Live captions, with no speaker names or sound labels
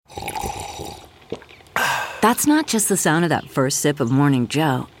That's not just the sound of that first sip of Morning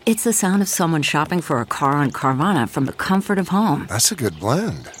Joe. It's the sound of someone shopping for a car on Carvana from the comfort of home. That's a good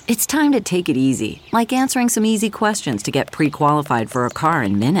blend. It's time to take it easy, like answering some easy questions to get pre-qualified for a car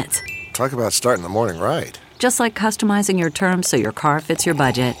in minutes. Talk about starting the morning right. Just like customizing your terms so your car fits your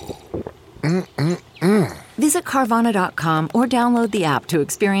budget. Visit Carvana.com or download the app to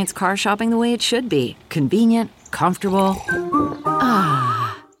experience car shopping the way it should be. Convenient, comfortable.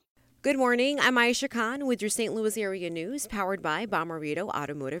 Good morning. I'm Aisha Khan with your St. Louis area news, powered by Bommarito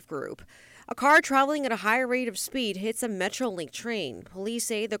Automotive Group. A car traveling at a high rate of speed hits a Metrolink train. Police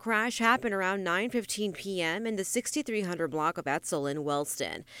say the crash happened around 9:15 p.m. in the 6300 block of Etzel in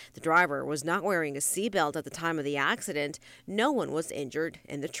Wellston. The driver was not wearing a seatbelt at the time of the accident. No one was injured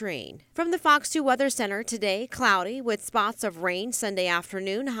in the train. From the Fox 2 Weather Center today, cloudy with spots of rain Sunday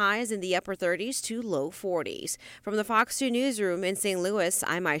afternoon, highs in the upper 30s to low 40s. From the Fox 2 newsroom in St. Louis,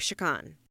 I'm Aisha Khan.